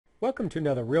Welcome to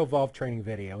another Realvolve training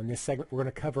video. In this segment, we're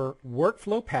going to cover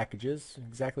workflow packages,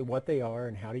 exactly what they are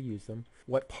and how to use them,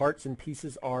 what parts and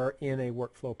pieces are in a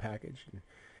workflow package, and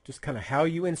just kind of how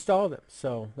you install them.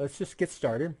 So let's just get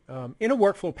started. In a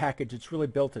workflow package, it's really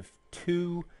built of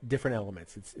two different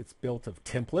elements. It's built of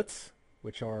templates,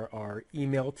 which are our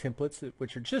email templates,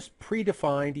 which are just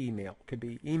predefined email. It could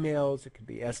be emails, it could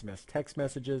be SMS text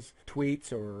messages,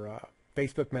 tweets, or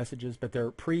Facebook messages, but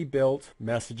they're pre-built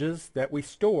messages that we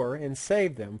store and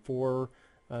save them for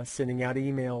sending out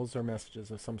emails or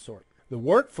messages of some sort. The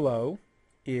workflow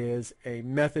is a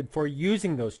method for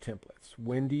using those templates.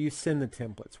 When do you send the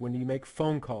templates? When do you make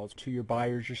phone calls to your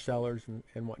buyers, your sellers,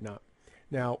 and whatnot?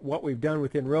 Now, what we've done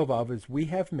within Realvolve is we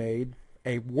have made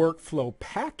a workflow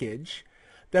package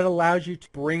that allows you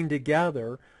to bring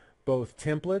together both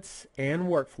templates and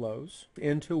workflows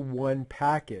into one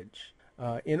package.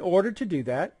 In order to do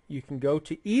that, you can go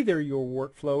to either your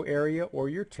workflow area or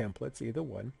your templates, either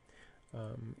one.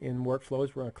 In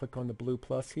workflows, we're going to click on the blue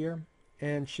plus here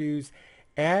and choose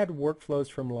Add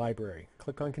Workflows from Library.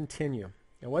 Click on Continue.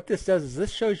 Now what this does is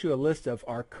this shows you a list of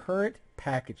our current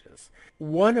packages,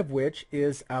 one of which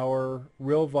is our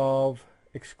Realvolve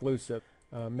Exclusive,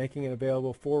 making it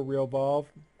available for Realvolve.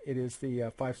 It is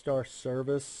the 5-star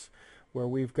service where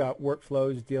we've got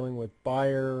workflows dealing with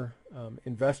buyer,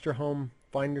 investor home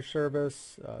finder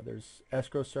service, there's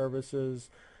escrow services,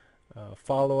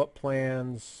 follow-up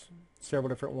plans, several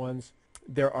different ones.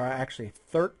 There are actually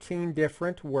 13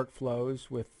 different workflows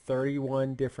with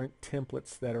 31 different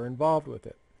templates that are involved with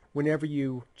it. Whenever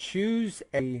you choose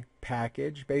a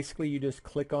package, basically you just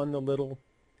click on the little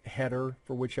header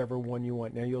for whichever one you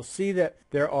want. Now you'll see that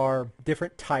there are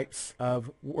different types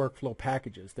of workflow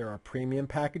packages. There are premium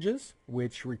packages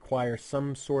which require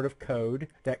some sort of code.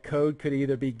 That code could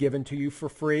either be given to you for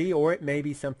free or it may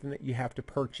be something that you have to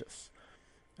purchase.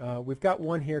 We've got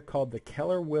one here called the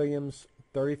Keller Williams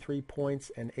 33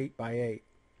 points and 8x8.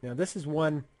 Now this is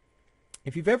one,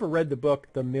 if you've ever read the book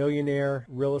The Millionaire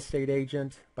Real Estate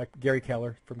Agent by Gary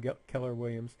Keller from Keller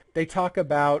Williams, they talk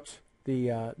about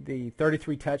the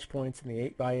 33 touch points and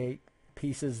the 8x8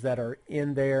 pieces that are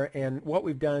in there. And what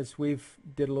we've done is we've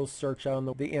did a little search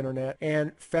on the internet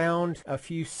and found a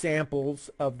few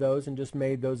samples of those and just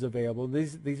made those available.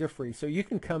 These are free, so you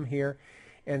can come here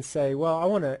and say, well, I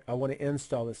want to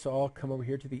install this. So I'll come over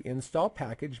here to the Install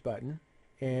Package button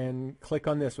and click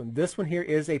on this one. This one here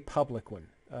is a public one.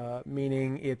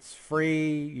 Meaning it's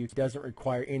free, it doesn't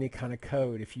require any kind of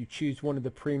code. If you choose one of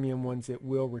the premium ones, it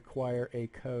will require a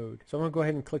code. So I'm going to go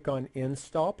ahead and click on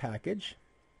Install Package.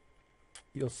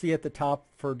 You'll see at the top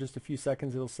for just a few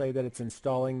seconds it'll say that it's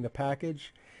installing the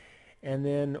package, and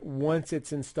then once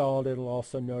it's installed it'll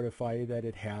also notify you that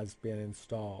it has been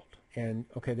installed. And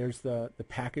okay, there's the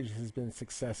package has been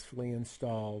successfully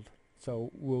installed.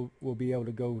 So we'll be able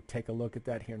to go take a look at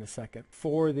that here in a second.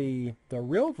 For the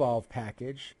Realvolve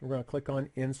package, we're going to click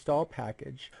on Install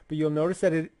Package. But you'll notice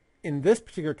that in this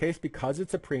particular case, because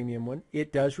it's a premium one,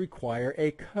 it does require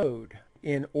a code.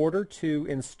 In order to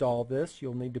install this,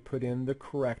 you'll need to put in the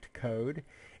correct code.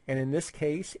 And in this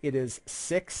case, it is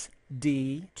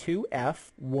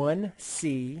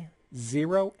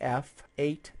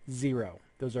 6D2F1C0F80.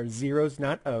 Those are zeros,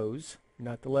 not O's.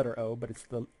 Not the letter O, but it's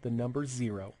the number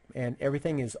 0. And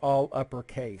everything is all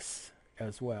uppercase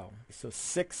as well. So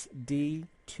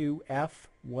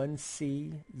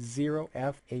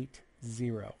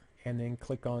 6D2F1C0F80. And then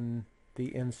click on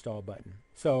the Install button.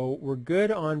 So we're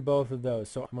good on both of those.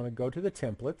 So I'm going to go to the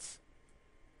templates.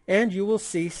 And you will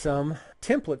see some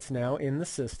templates now in the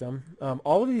system.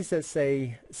 All of these that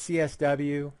say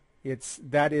CSW,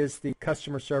 that is the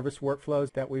customer service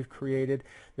workflows that we've created.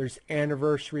 There's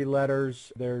anniversary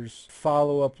letters, there's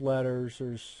follow-up letters,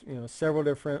 there's several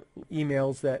different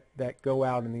emails that go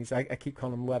out in these. I keep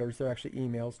calling them letters, they're actually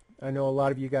emails. I know a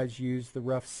lot of you guys use the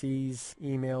Rough Seas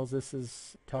emails. This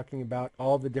is talking about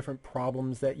all the different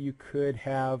problems that you could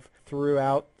have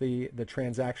throughout the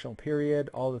transactional period,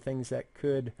 all the things that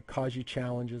could cause you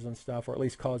challenges and stuff, or at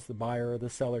least cause the buyer or the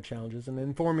seller challenges, and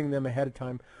informing them ahead of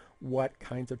time what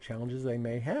kinds of challenges they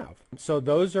may have. So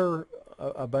those are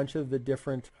a bunch of the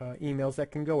different emails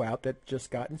that can go out that just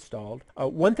got installed.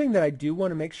 One thing that I do want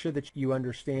to make sure that you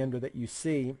understand or that you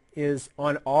see is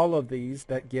on all of these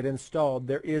that get installed,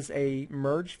 there is a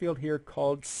merge field here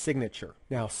called Signature.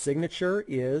 Now signature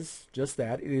is just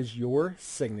that, it is your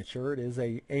signature, it is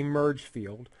a merge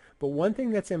field. But one thing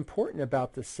that's important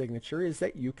about the signature is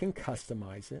that you can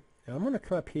customize it. Now I'm going to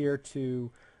come up here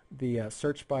to the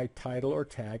search by title or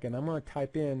tag, and I'm going to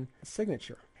type in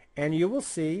signature. And you will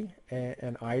see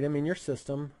an item in your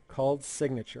system called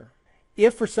signature.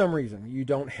 If for some reason you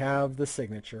don't have the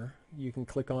signature, you can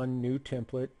click on New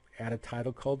Template, add a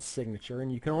title called Signature,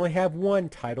 and you can only have one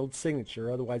titled Signature,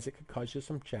 otherwise it could cause you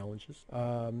some challenges.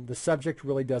 The subject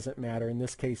really doesn't matter. In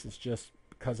this case, it's just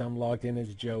because I'm logged in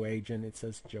as Joe Agent, it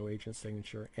says Joe Agent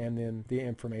Signature, and then the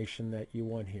information that you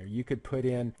want here. You could put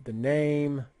in the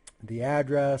name, the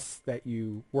address that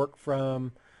you work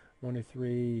from,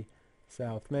 103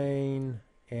 South Main,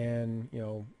 and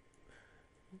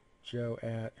Joe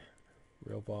at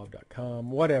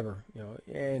Realvolve.com, whatever,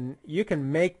 and you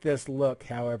can make this look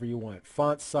however you want.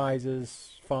 Font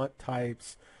sizes, font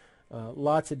types,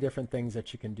 lots of different things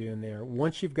that you can do in there.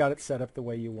 Once you've got it set up the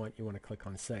way you want to click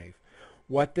on Save.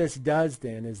 What this does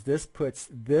then is this puts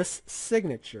this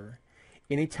signature,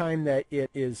 anytime that it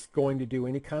is going to do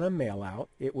any kind of mail out,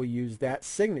 it will use that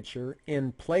signature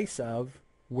in place of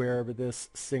wherever this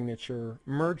signature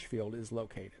merge field is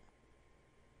located.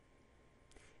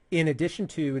 In addition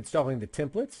to installing the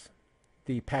templates,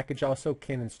 the package also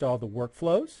can install the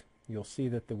workflows. You'll see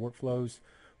that the workflows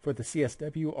for the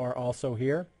CSW are also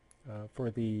here.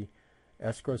 For the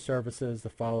escrow services, the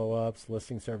follow-ups,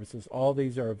 listing services, all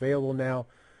these are available now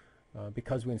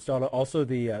because we installed it. Also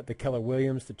the Keller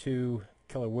Williams, the 2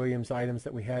 Keller Williams items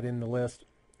that we had in the list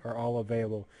are all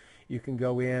available. You can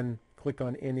go in, click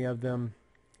on any of them,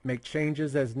 make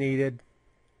changes as needed.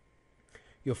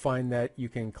 You'll find that you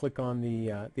can click on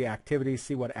the activities,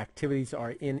 see what activities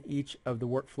are in each of the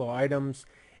workflow items,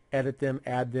 edit them,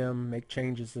 add them, make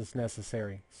changes as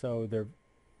necessary. So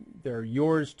they're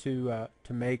yours to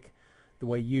make the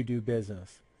way you do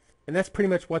business. And that's pretty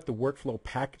much what the workflow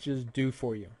packages do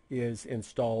for you, is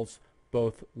installs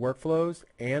both workflows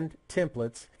and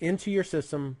templates into your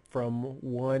system from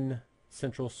one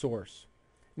central source.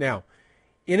 Now,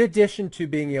 in addition to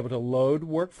being able to load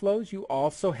workflows, you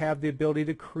also have the ability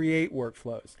to create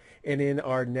workflows. And in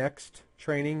our next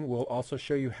training, we'll also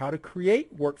show you how to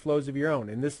create workflows of your own.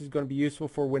 And this is going to be useful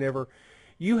for whenever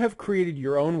you have created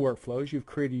your own workflows, you've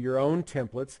created your own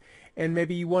templates, and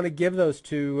maybe you want to give those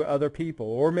to other people,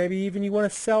 or maybe even you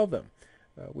want to sell them.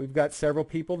 We've got several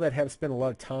people that have spent a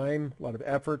lot of time, a lot of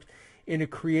effort into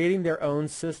creating their own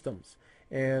systems.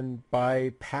 And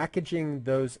by packaging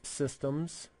those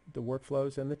systems, the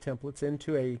workflows and the templates,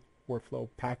 into a workflow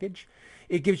package,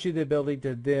 it gives you the ability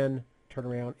to then turn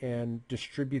around and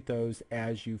distribute those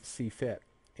as you see fit.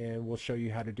 And we'll show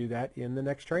you how to do that in the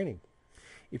next training.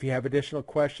 If you have additional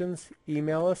questions,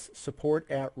 email us,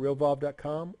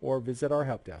 support@realvolve.com, or visit our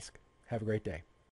help desk. Have a great day.